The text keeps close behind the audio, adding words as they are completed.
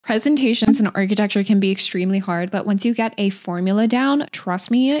Presentations in architecture can be extremely hard, but once you get a formula down, trust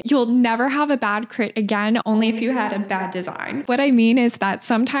me, you'll never have a bad crit again, only if you had a bad design. What I mean is that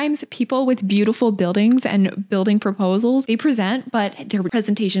sometimes people with beautiful buildings and building proposals, they present, but their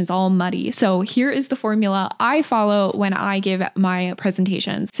presentation's all muddy. So here is the formula I follow when I give my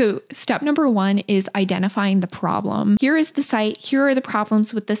presentations. So step number one is identifying the problem. Here is the site, here are the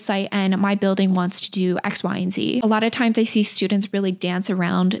problems with this site, and my building wants to do X, Y, and Z. A lot of times I see students really dance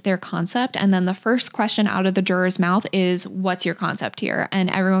around their concept, and then the first question out of the juror's mouth is, what's your concept here? And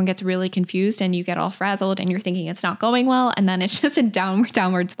everyone gets really confused and you get all frazzled and you're thinking it's not going well, and then it's just a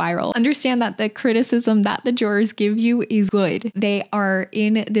downward spiral. Understand that the criticism that the jurors give you is good. They are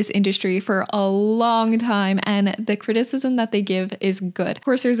in this industry for a long time, and the criticism that they give is good. Of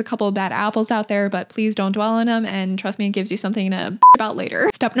course, there's a couple of bad apples out there, but please don't dwell on them, and trust me, it gives you something to about later.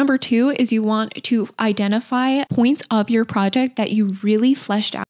 Step number two is you want to identify points of your project that you really fleshed